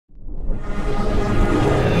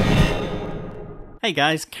Hey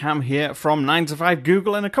guys, Cam here from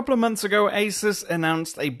 9to5Google, and a couple of months ago ASUS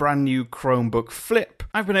announced a brand new Chromebook Flip.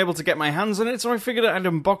 I've been able to get my hands on it, so I figured I'd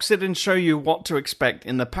unbox it and show you what to expect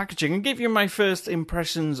in the packaging and give you my first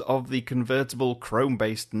impressions of the convertible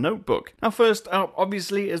Chrome-based notebook. Now first up,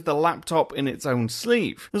 obviously, is the laptop in its own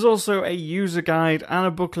sleeve. There's also a user guide and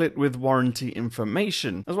a booklet with warranty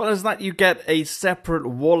information. As well as that, you get a separate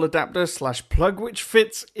wall adapter / plug which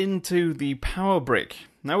fits into the power brick.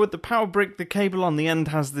 Now with the power brick, the cable on the end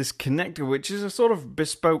has this connector which is a sort of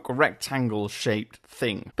bespoke rectangle shaped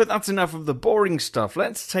thing. But that's enough of the boring stuff,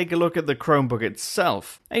 let's take a look at the Chromebook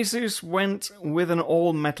itself. ASUS went with an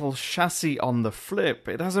all metal chassis on the Flip.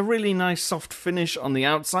 It has a really nice soft finish on the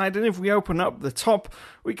outside, and if we open up the top,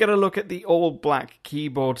 we get a look at the all black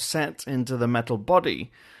keyboard set into the metal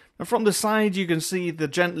body. And from the side you can see the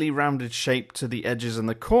gently rounded shape to the edges and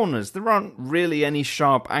the corners. There aren't really any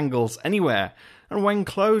sharp angles anywhere, and when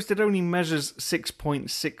closed it only measures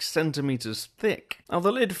 6.6 centimeters thick. Now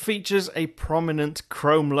the lid features a prominent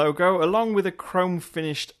chrome logo along with a chrome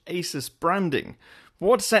finished ASUS branding.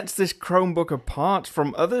 What sets this Chromebook apart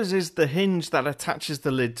from others is the hinge that attaches the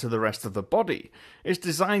lid to the rest of the body. It's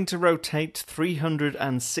designed to rotate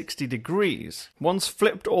 360 degrees. Once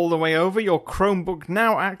flipped all the way over, your Chromebook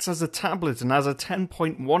now acts as a tablet and has a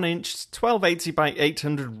 10.1-inch 1280 by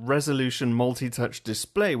 800 resolution multi-touch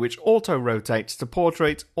display which auto-rotates to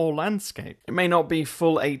portrait or landscape. It may not be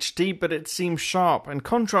full HD, but it seems sharp and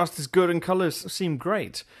contrast is good and colours seem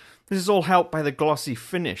great. This is all helped by the glossy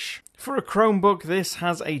finish. For a Chromebook, this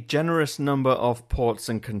has a generous number of ports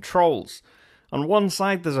and controls. On one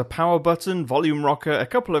side there's a power button, volume rocker, a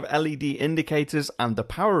couple of LED indicators and the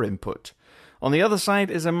power input. On the other side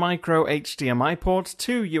is a micro HDMI port,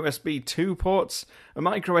 two USB 2 ports, a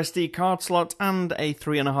microSD card slot and a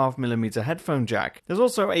 3.5mm headphone jack. There's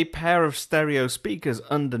also a pair of stereo speakers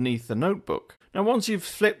underneath the notebook. Now once you've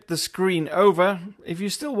flipped the screen over, if you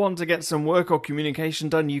still want to get some work or communication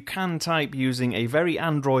done, you can type using a very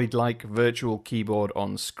Android-like virtual keyboard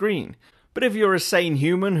on screen. But if you're a sane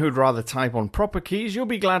human who'd rather type on proper keys, you'll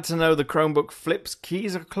be glad to know the Chromebook Flip's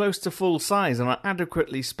keys are close to full size and are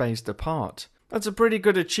adequately spaced apart. That's a pretty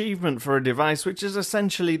good achievement for a device which is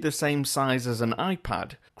essentially the same size as an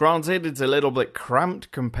iPad. Granted, it's a little bit cramped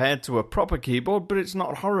compared to a proper keyboard, but it's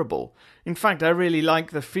not horrible. In fact, I really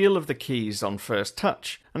like the feel of the keys on first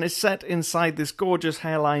touch, and it's set inside this gorgeous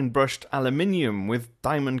hairline brushed aluminium with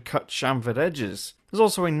diamond cut chamfered edges. There's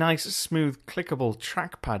also a nice smooth clickable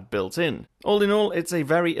trackpad built in. All in all, it's a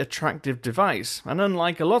very attractive device, and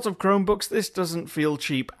unlike a lot of Chromebooks, this doesn't feel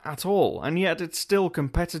cheap at all, and yet it's still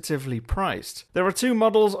competitively priced. There are two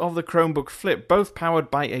models of the Chromebook Flip, both powered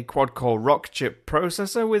by a Quad-Core Rokchip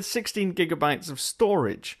processor with 16GB of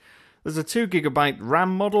storage. There's a 2GB RAM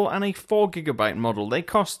model and a 4GB model. They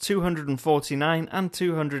cost $249 and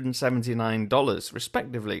 $279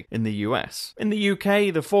 respectively in the US. In the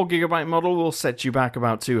UK, the 4GB model will set you back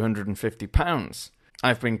about £250.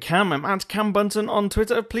 I've been Cam, I'm at CamBunton on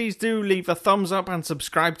Twitter. Please do leave a thumbs up and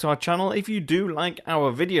subscribe to our channel if you do like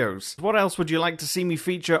our videos. What else would you like to see me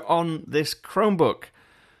feature on this Chromebook?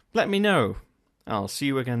 Let me know. I'll see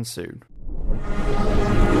you again soon.